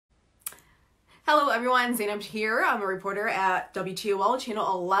Hello everyone, Zainab here. I'm a reporter at WTOL Channel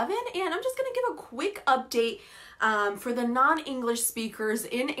 11 and I'm just going to give a quick update for the non-English speakers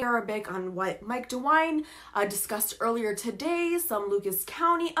in Arabic on what Mike DeWine discussed earlier today, some Lucas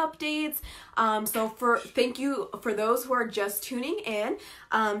County updates. Thank you for those who are just tuning in.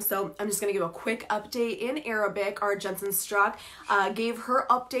 So I'm just going to give a quick update in Arabic. Our Jensen Strack gave her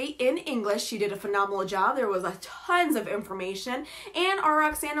update in English. She did a phenomenal job. There was tons of information. And our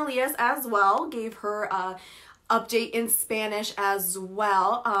Roxanne Elias as well gave her update in Spanish as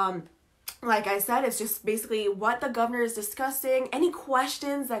well. Like I said, it's just basically what the governor is discussing. Any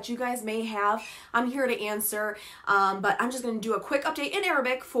questions that you guys may have, I'm here to answer. But I'm just going to do a quick update in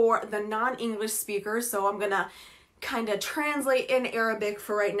Arabic for the non-English speakers. So I'm going to kind of translate in Arabic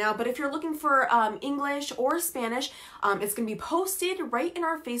for right now. But if you're looking for English or Spanish, it's going to be posted right in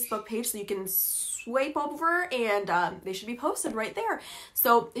our Facebook page. So you can swipe over and they should be posted right there.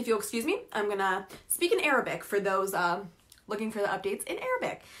 So if you'll excuse me, I'm going to speak in Arabic for those looking for the updates in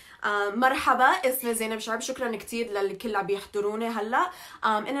Arabic. مرحبا، اسمي زينب شعب. شكرا كتير للكل اللي عم بيحضروني هلا.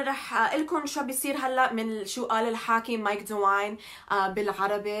 انا رح اقول لكم شو بيصير هلا من شو قال الحاكي مايك دوين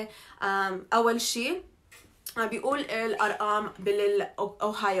بالعربي. اول شيء بيقول الارقام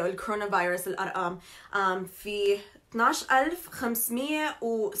بالاوهايو الكورونا فيروس. الارقام في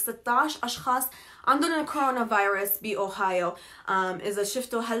 12516 اشخاص عندهم الكورونا فيروس باوهايو. اذا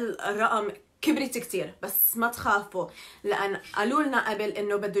شفتوا هالرقم كبرت كتير، بس ما تخافوا لأن قالوا لنا قبل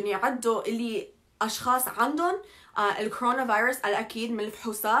إنه بدهم يعدوا اللي أشخاص عندهم الكورونا فيروس الأكيد من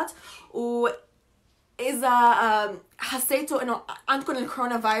الفحوصات. وإذا حسيتوا إنه عندكم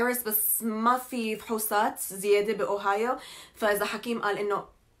الكورونا فيروس بس ما في فحوصات زيادة بأوهايو، فإذا حكيم قال إنه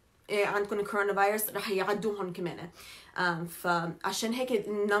عندكم الكورونا فيروس رح يعدوهم كمان. فعشان هيك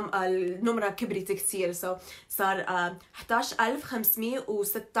النمرة كبرت كثير. صار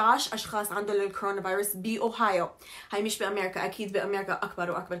 11516 أشخاص عندهم الكورونا فيروس بأوهايو. هاي مش بأمريكا، أكيد بأمريكا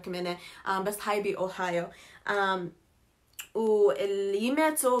أكبر وأكبر كمان، بس هاي بأوهايو. واللي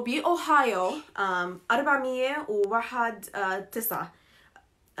ماتوا بأوهايو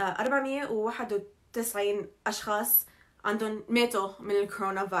 491 أشخاص عندهم ماتوا من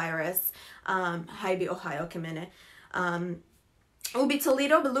الكورونا فيروس. هاي بأوهايو كمان.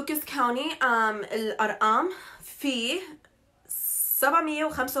 وبتوليدو بلوكاس كاونتي الأرقام في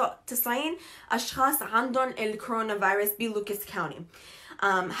 795 أشخاص عندهم الكورونا فيروس بلوكاس كاونتي.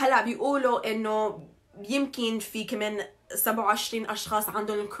 هلا بيقولوا إنه يمكن في كمان 27 أشخاص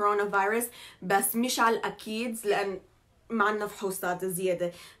عندهم الكورونا فيروس، بس مش على الأكيد لأن ما عندنا فحوصات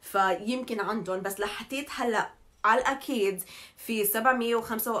زيادة، فيمكن عندهم. بس لحتيت هلا على الأكيد في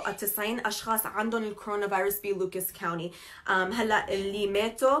 795 أشخاص عندهم الكورونا فيروس بلوكاس كاونتي. هلا اللي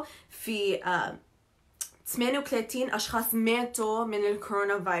ماتوا في 38 أشخاص ماتوا من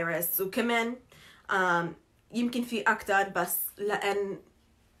الكورونا فيروس، وكمان يمكن في أكتر بس لأن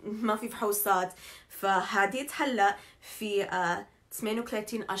ما في فحوصات. فهاديت هلا في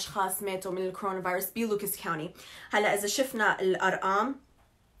 38 أشخاص ماتوا من الكورونا فيروس بلوكاس كاونتي. هلا إذا شفنا الأرقام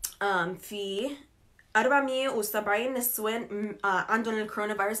في 470 نسوان عندهم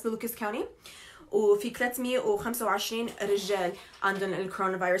الكورونا فيروس بلوكاس كاونتي، وفي 325 رجال عندهم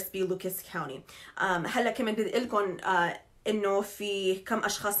الكورونا فيروس بلوكاس كاونتي. هلا كمان بدي اقول لكم انه في كم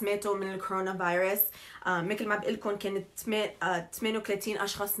اشخاص ماتوا من الكورونا فيروس. مثل ما بقول لكم كانت 38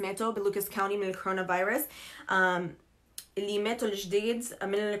 اشخاص ماتوا بلوكاس كاونتي من الكورونا فيروس. اللي ماتوا الجديد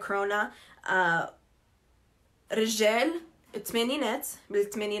من الكورونا رجال بالثمانينات،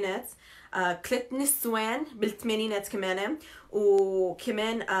 3 نسوان بالثمانينات كمان،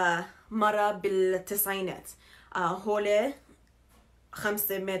 وكمان مرة بالتسعينات. هولي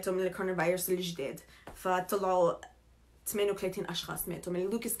 5 ماتوا من الكورونا فيروس الجديد، فطلعوا 38 أشخاص ماتوا من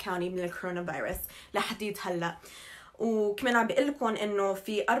لوكاس كاونتي من الكورونا فيروس لحديت هلا. وكمان عم بقول لكم إنه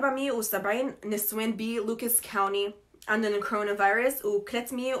في 470 نسوان بلوكاس كاونتي عندهم الكورونا فيروس، و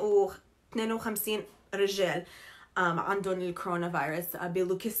 352 رجال عندهم الكورونا فيروس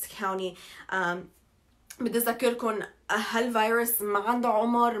بلوكاس كاونتي. بدي أذكركم هالفيروس ما عنده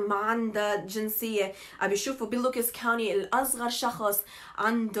عمر، ما عنده جنسية. بيشوفوا بلوكاس كاونتي الأصغر شخص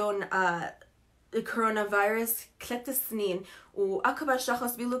عندهم الكورونا فيروس 3 سنين، وأكبر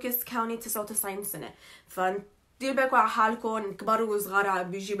شخص بلوكاس كاونتي 99 سنة. فدير بالكم على حالكم، كبار وصغار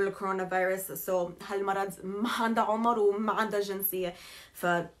بيجيب الكورونا فيروس. هالمرض ما عنده عمر وما عنده جنسية،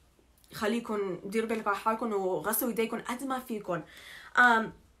 خليكن ديروا بالكم على حالكم وغسلوا ايديكم قد ما فيكن.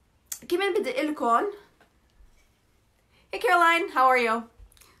 كمان بدي اقول لكم Hey Caroline, how are you?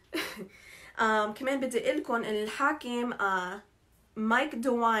 كمان بدي اقول لكم الحاكم مايك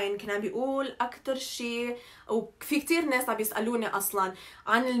دوين كان عم بيقول اكثر شيء، وفي كتير ناس عم بيسالوني اصلا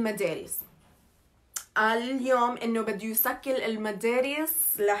عن المدارس. اليوم انه بده يسكر المدارس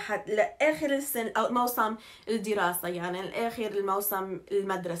لاخر السنه او موسم الدراسه، يعني لاخر الموسم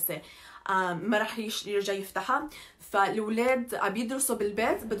المدرسه ما راح يرجع يفتحها. فالاولاد عم يدرسوا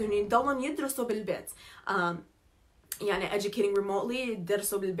بالبيت، بدهم يضلوا يدرسوا بالبيت، يعني educating remotely،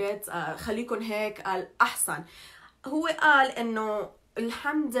 يدرسوا بالبيت. خليكن هيك قال احسن. هو قال انه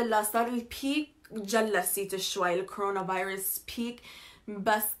الحمد لله صار البيك جلست شوي، الكورونا فيروس بيك،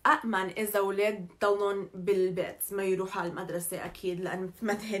 بس أأمن إذا أولاد ضلون بالبيت ما يروحوا على المدرسة أكيد، لأن في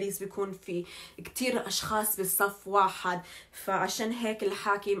مدارس بيكون في كتير أشخاص بالصف واحد. فعشان هيك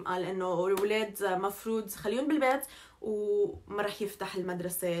الحاكم قال إنه الأولاد مفروض خليهم بالبيت وما رح يفتح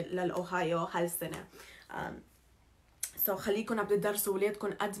المدرسة للأوهايو هالسنة. خليكن عم تدرسوا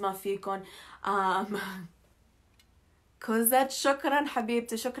أولادكم قد ما فيكن. كوزات شكرا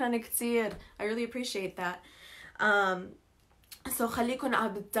حبيبتي، شكرا كتير. I really appreciate that. خليكن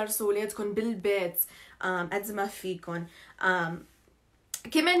عم تدرسوا ولادكم بالبيت قد ما فيكن.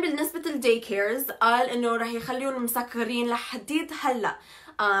 كمان بالنسبة للداي كيرز قال انه رح يخليهم مسكرين لحديد هلا،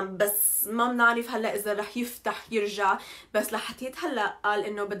 بس ما بنعرف هلا اذا رح يفتح يرجع، بس لحديد هلا قال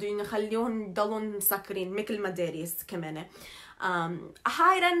انه بدهم يخليهم يضلون مسكرين مثل مدارس كمان.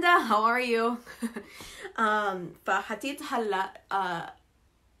 Hi Renda, how are you? فحديد هلا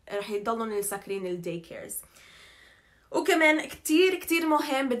رح يضلون مسكرين الداي كيرز. وكمان كتير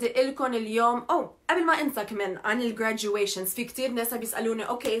مهم بدي لكم اليوم قبل ما انسى كمان عن الجراديويشنز. في كتير ناس بيسالوني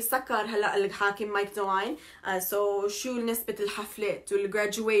اوكي سكر هلا الحاكم مايك دوين، شو نسبة الحفلات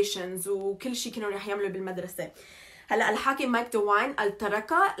والجراديويشنز وكل شيء كانوا رح يعملوا بالمدرسة. هلا الحاكم مايك دوين قال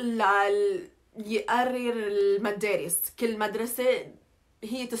تركها يقرر المدارس، كل مدرسة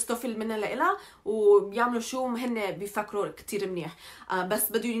هي تستفل منها لإلها وبيعملوا شو هن بيفكروا كتير منيح.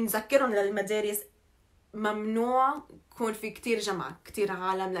 بس بدهم ينذكرهم للمدارس ممنوع يكون في كتير جمع كتير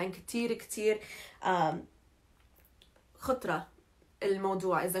عالم، لأن كتير خطرة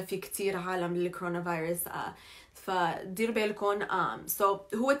الموضوع إذا في كتير عالم للكورونا فيروس. فدير بالكم.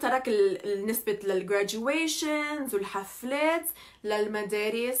 هو ترك النسبة للgraduations والحفلات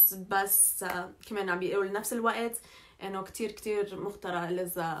للمدارس، بس كمان عم بيقولوا لنفس الوقت إنه كتير مخطرة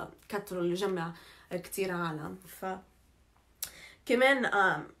إذا كتروا الجمع كتير عالم. كمان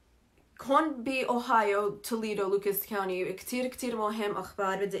هون بأوهايو توليدو لوكاس كاونتي كتير مهم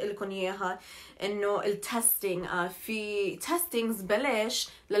أخبار بدي لكم إياها، إنه التستينج في تستينجز بلاش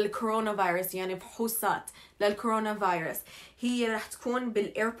للكورونا فيروس، يعني فحوصات للكورونا فيروس. هي رح تكون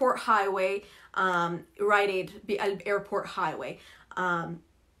بالإيربورت هايواي، رايت ايد بقلب إيربورت هايواي.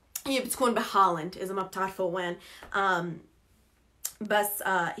 هي بتكون بهولند إذا ما بتعرفوا وين. بس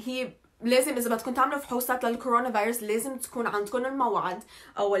هي لازم إذا بدكم تعملوا فحوصات للكورونا فيروس لازم تكون عندكم الموعد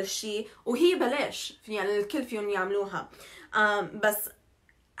أول شيء، وهي بلاش يعني الكل فيهم يعملوها. بس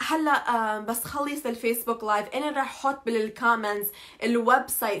هلا بس خلص الفيسبوك لايف أنا رح أحط بالكومنتس الويب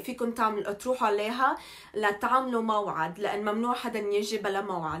سايت فيكم تروحوا عليها لتعملوا موعد، لأن ممنوع حدا يجي بلا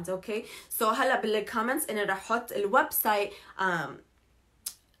موعد. أوكي هلا بالكومنتس أنا رح أحط الويب سايت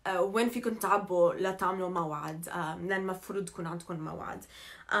وين فيكم تعبوا لتعملوا موعد، لأن مفروض يكون عندكم موعد.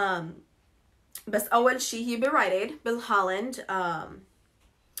 بس أول شيء هي بالرايت ايد بالهولند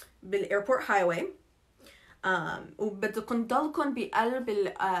بالإيربورت هايواي، وبدكم تضلكم بقلب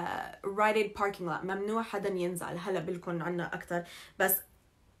الرايت ايد باركينج لوت، ممنوع حدا ينزل. هلا بلكم عنا أكتر،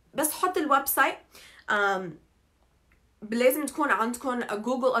 بس حط الويب سايت. لازم تكون عندكم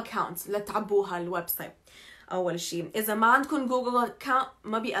جوجل أكاونت لتعبوها الويب سايت. أول شيء إذا ما عندكم جوجل أكاونت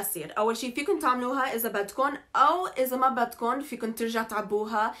ما بيأثر. أول شيء فيكم تعملوها إذا بدكم، أو إذا ما بدكم فيكم ترجع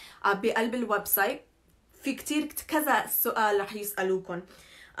تعبوها بقلب الويب سايت. في كتير كذا سؤال رح يسألوكم.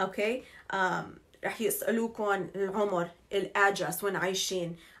 أوكي رح يسألوكم العمر، الأدرس، وين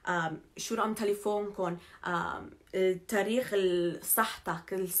عايشين، شو رقم تليفونكم، تاريخ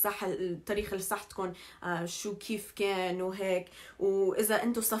صحتك، تاريخ صحتكم شو كيف كان وهيك، وإذا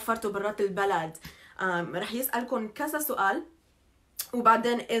أنتوا سافرتوا برات البلد. رح يسألكم كذا سؤال،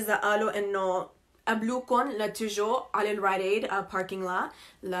 وبعدين إذا قالوا إنه قبلوكم لتجوا على الرايت ايد باركينج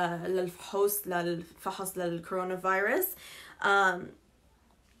لا للفحص للكورونا فيروس.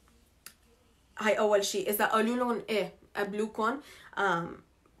 هاي أول شيء. إذا قالوا لهم إيه قبلوكم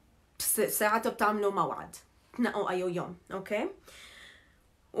ساعتها بتعملوا موعد تنقوا أي يوم. أوكي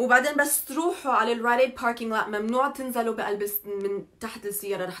وبعدين بس تروحوا على الرايت باركينج لوت ممنوع تنزلوا بقلب من تحت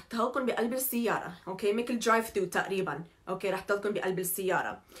السيارة، رح تضلكم بقلب السيارة. اوكي مثل درايف ثرو تقريبا. اوكي رح تضلكم بقلب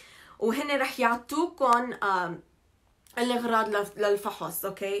السيارة، وهن رح يعطوكم الاغراض للفحص.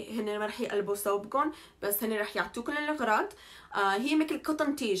 اوكي هن ما رح يقلبوا صوبكم، بس هن رح يعطوكم الاغراض. هي مثل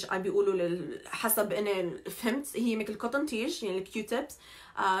كوتن تيج عم بيقولوا حسب انا فهمت، هي مثل كوتن تيج يعني الكيو تيبس.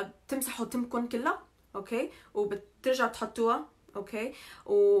 بتمسحوا تمكن كلها اوكي، وبترجع تحطوها اوكي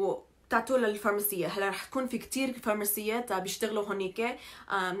وتعطوها للفارماسيه. هلا رح تكون في كتير فارماسيات بيشتغلوا هونيك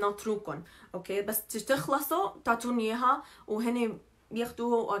ناطروكم اوكي، بس تخلصوا تعطوني اياها وهن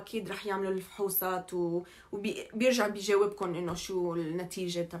بياخدوها واكيد رح يعملوا الفحوصات وبيرجع بيجاوبكم انه شو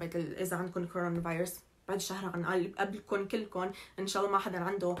النتيجه تبعت اذا عندكم كورونا فيروس بعد شهر عن قبلكم كلكم ان شاء الله ما حدا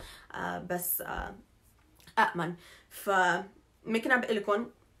عنده بس أأمن. فممكن عم بقول لكم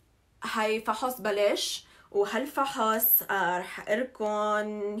هاي فحص بلاش، وهالفحص رح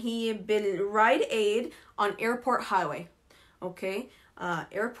أقولكم هي بالرايد ايد on airport highway اوكي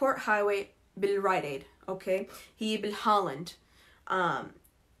airport highway بالرايد ايد اوكي، هي بالهولند.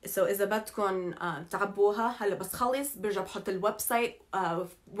 so إذا بدكم تعبوها هلا بس خلص برجع بحط الويب سايت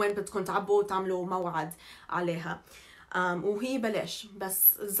وين بدكم تعبوا وتعملوا موعد عليها. وهي بلاش،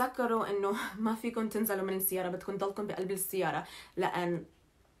 بس تذكروا انه ما فيكم تنزلوا من السيارة، بدكم تضلكم بقلب السيارة لأن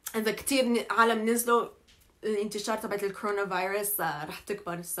إذا كتير عالم نزلوا الانتشار تبعت الكورونا فيروس رح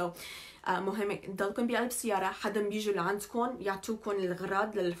تكبر. مهم تضلكم بقلب السيارة، حدا بيجوا لعندكم يعطوكم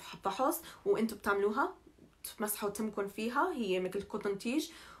الأغراض للفحص وانتم بتعملوها، تمسحوا تمكن فيها، هي مثل قطنتيج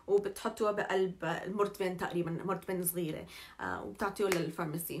وبتحطوها بقلب المرتبين تقريبا، مرتبين صغيرة وبتعطيوها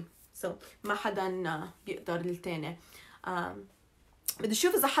للفارماسي. ما حدا بيقدر التاني. بدي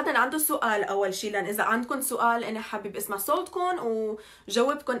اشوف اذا حدا عنده سؤال اول شيء، لان اذا عندكم سؤال انا حابب اسمع صوتكم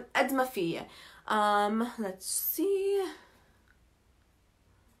وجاوبكم قد ما فيي. let's see.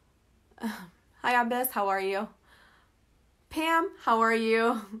 Hi Abbas, how are you? Pam, how are you?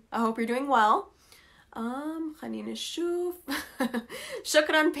 I hope you're doing well. خلينا نشوف.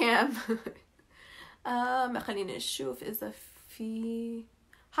 شكرا بام. خلينا نشوف اذا في.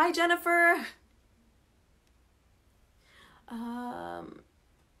 Hi Jennifer.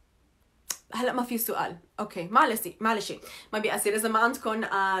 هلا ما في سؤال اوكي، معلش ما بيأثر اذا ما عندكم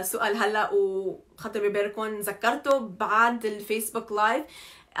سؤال هلا وخطر ببالكم ذكرته بعد الفيسبوك لايف.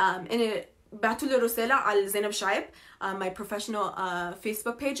 انا بعتوا لي رساله على زينب شعيب my professional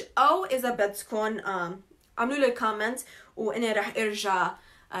Facebook page، او اذا بدكم عملوا لي كومنت وانا راح ارجع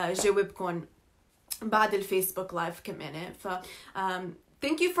جاوبكم بعد الفيسبوك لايف كمان. ف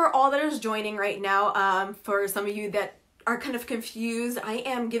thank you for all that is joining right now. For some of you that are kind of confused, I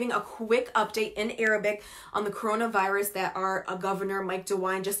am giving a quick update in Arabic on the coronavirus that our Governor Mike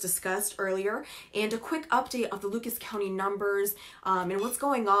DeWine just discussed earlier, and a quick update of the Lucas County numbers and what's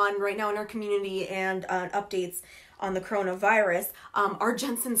going on right now in our community, and updates on the coronavirus. Our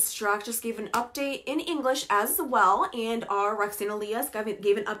Jensen Strack just gave an update in English as well, and our Roxana Elias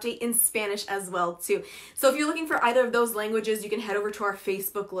gave an update in Spanish as well too. So if you're looking for either of those languages, you can head over to our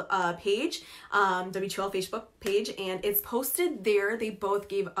Facebook page, W2L Facebook page, and it's posted there. They both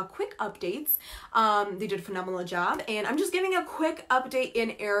gave a quick updates. They did a phenomenal job, and I'm just giving a quick update in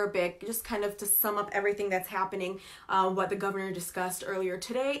Arabic, just kind of to sum up everything that's happening, what the governor discussed earlier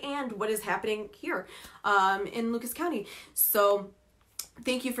today, and what is happening here in Lucas County. So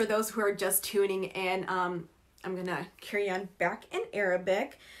thank you for those who are just tuning in. I'm gonna carry on back in Arabic.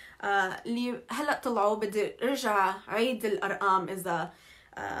 اللي هلا طلعوا بدي ارجع عيد الارقام اذا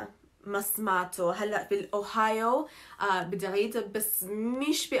ما سمعتوا. هلا بالاوهايو بدي اعيد بس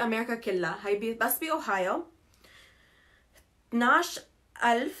مش بامريكا كلها، هي بس باوهايو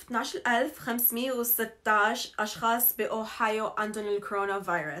 12,516 أشخاص بأوهايو عندهم الكورونا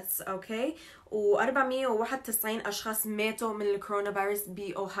فيروس أوكي، و491 أشخاص ماتوا من الكورونا فيروس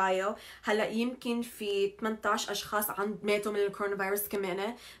بأوهايو. هلا يمكن في 18 أشخاص ماتوا من الكورونا فيروس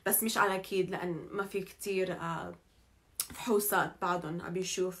كمان، بس مش على أكيد لأن ما في كتير فحوصات بعضهم عم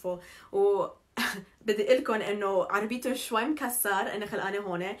بيشوفوا. و بدي اقولكم انه عربيته شوي مكسر، انا خلقانه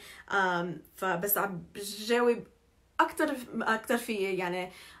هون فبس عم بجاوب اكثر فيه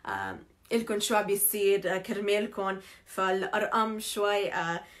يعني لكم شو عم بيصير كرمالكم، فالارقام شوي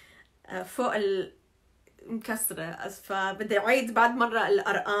فوق المكسره، فبدي اعيد بعد مره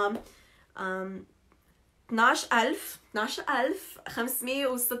الارقام.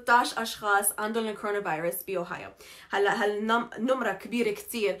 12,516 اشخاص عندهم الكورونا فيروس باوهايو. هلا هالنمره كبيره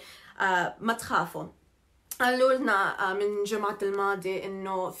كتير، ما تخافوا. قالوا لنا من الجمعه الماضيه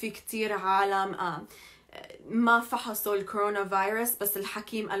انه في كتير عالم ما فحصوا الكورونا فيروس، بس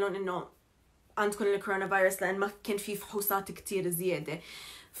الحكيم قال لهم انه عندكم الكورونا فيروس لان ما كان في فحوصات كتير زياده،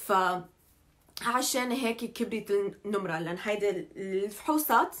 فعشان هيك كبرت النمره، لان هيدي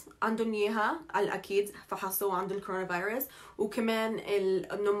الفحوصات عندهم اياها على الاكيد فحصوا عندهم الكورونا فيروس، وكمان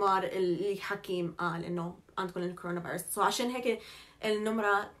النمر اللي الحكيم قال انه عندكم الكورونا فيروس، عشان هيك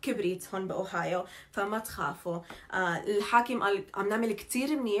النمرة كبرت هون بأوهايو، فما تخافوا. الحاكم قال عم نعمل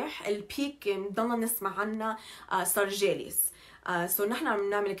كتير منيح، البيك بضلنا نسمع عنها صار جالس. سو نحن عم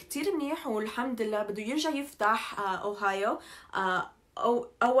نعمل كتير منيح، والحمد لله بده يرجع يفتح أوهايو أو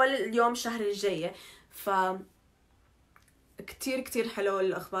أول يوم شهر الجاي. ف كتير حلو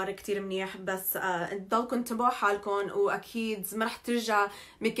الأخبار، كتير منيح. بس تضلكم تتابعوا حالكم، وأكيد ما رح ترجع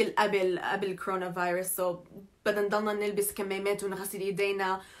مثل قبل كورونا فيروس. سو بدنا نضلنا نلبس كمامات ونغسل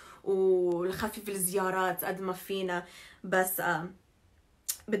ايدينا ونخفف الزيارات قد ما فينا. بس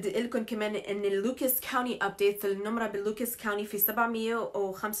بدي اقول لكم كمان ان اللوكاس كاونتي ابديتس، النمره باللوكاس كاونتي في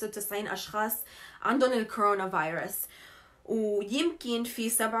 795 اشخاص عندهم الكورونا فيروس، ويمكن في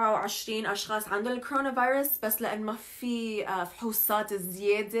 27 اشخاص عندهم الكورونا فيروس، بس لان ما في فحوصات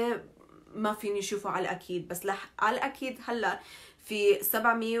زياده ما فيني اشوفه على الاكيد. بس على الاكيد هلا في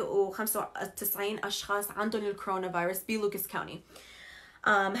 795 اشخاص عندهم الكورونا فيروس بلوكاس كاونتي.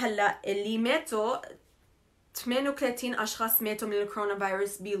 هلا اللي ماتوا 38 اشخاص ماتوا من الكورونا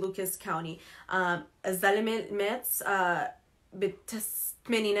فيروس بلوكاس كاونتي. الزلمه مات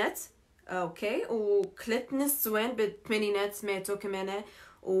بالثمانينات، اوكي، وثلاث نسوان بالثمانينات ماتوا كمان،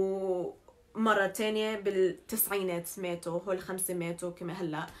 ومرة تانية بالتسعينات ماتوا. هول 5 ماتوا كمان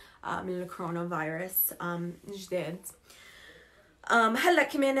هلا من الكورونا فيروس جداد. هلا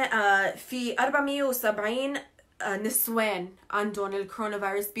كمان في 470 نسوان عندهم الكورونا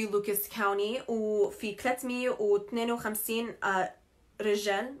فيروس بلوكاس كاونتي، وفي 352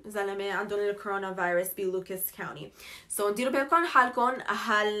 رجال زلمه عندهم الكورونا فيروس بلوكاس كاونتي. سو نديروا بالكم حالكم،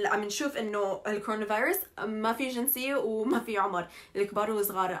 هل عم نشوف انه الكورونا فيروس ما في جنسيه وما في عمر، الكبار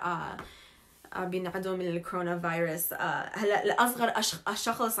والصغار بينعدوا من الكورونا فيروس. هلا الاصغر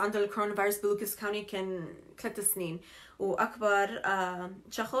شخص عنده الكورونا فيروس بلوكاس كاونتي كان 3 سنين، واكبر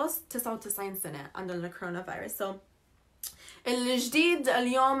شخص 99 سنه عنده الكورونا فيروس. سو الجديد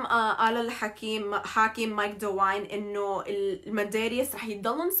اليوم قال حاكم مايك دوين انه المدارس رح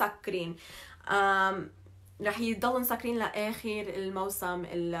يضلوا مسكرين، رح يضلوا مسكرين لاخر الموسم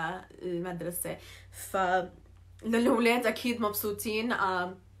المدرسه. للأولاد اكيد مبسوطين،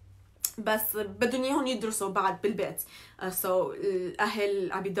 بس بدهم اياهم يدرسوا بعد بالبيت. سو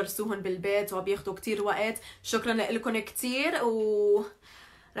الاهل عم يدرسوهم بالبيت وبياخذوا كتير وقت. شكرا لكم كتير،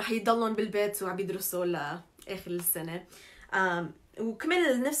 ورح يضلون بالبيت وعم يدرسوا لاخر السنه.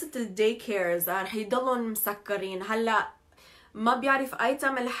 وكمان نفس الداي كيرز رح يضلون مسكرين. هلا ما بعرف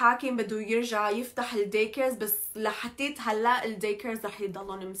ايتم الحاكم بده يرجع يفتح الداي كيرز، بس لحتى هلا الداي كيرز رح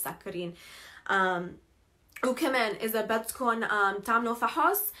يضلون مسكرين. وكمان اذا بدكم تعملوا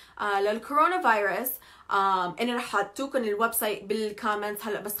فحص للكورونا فيروس، انا رح احطوكم الويب سايت بالكومنتس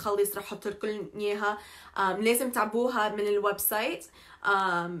هلا، بس خلص رح احط لكم اياها. لازم تعبوها من الويب سايت.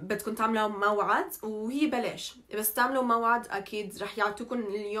 بدكم تعملوا موعد وهي بلاش، بس تعملوا موعد اكيد رح يعطوكم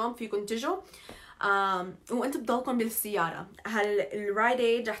اليوم فيكم تجوا. وانت بضلكم بالسياره. هل الرايد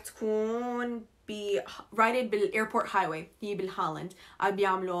ايد رح تكون رايد ايد بالايربورت هاي واي، هي بالهولند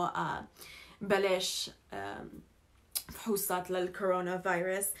بيعملوا بلاش فحوصات للكورونا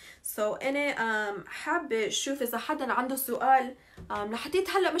فيروس. سو انا حابه اشوف اذا حدا عنده سؤال. لحديت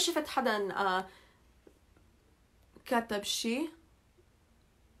هلا ما شفت حدا كتب شيء.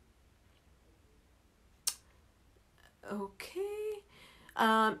 اوكي،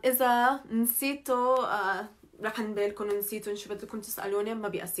 اذا نسيتوا رح نبالكم نسيتوا شو بدكم تسالوني، ما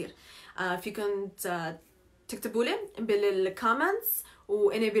بيأثر. فيكم تكتبوا لي بالكومنتس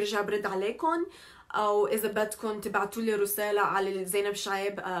وانا برجع برد عليكم، او اذا بدكم تبعتوا لي رساله على زينب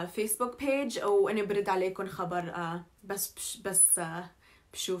شعيب فيسبوك بيج وانا برد عليكم خبر. بس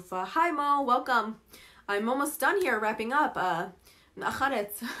بشوف. Hi Mo, welcome. I'm almost done here wrapping up.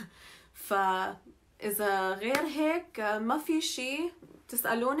 نأخرت. فإذا غير هيك ما في شيء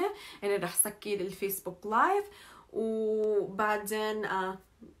تسألوني، أنا رح سكر الفيسبوك لايف، وبعدين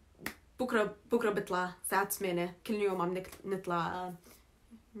بكرة بطلع الساعة 8 كل يوم عم نطلع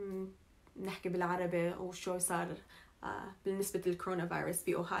نحكي بالعربي وشو صار بالنسبة للكورونا فيروس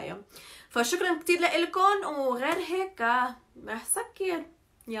بأوهايو. فشكرا كتير لكم، وغير هيك رح سكر.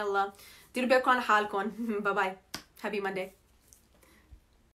 يلا ديروا بالكم على حالكم. باي باي. هابي ماندي.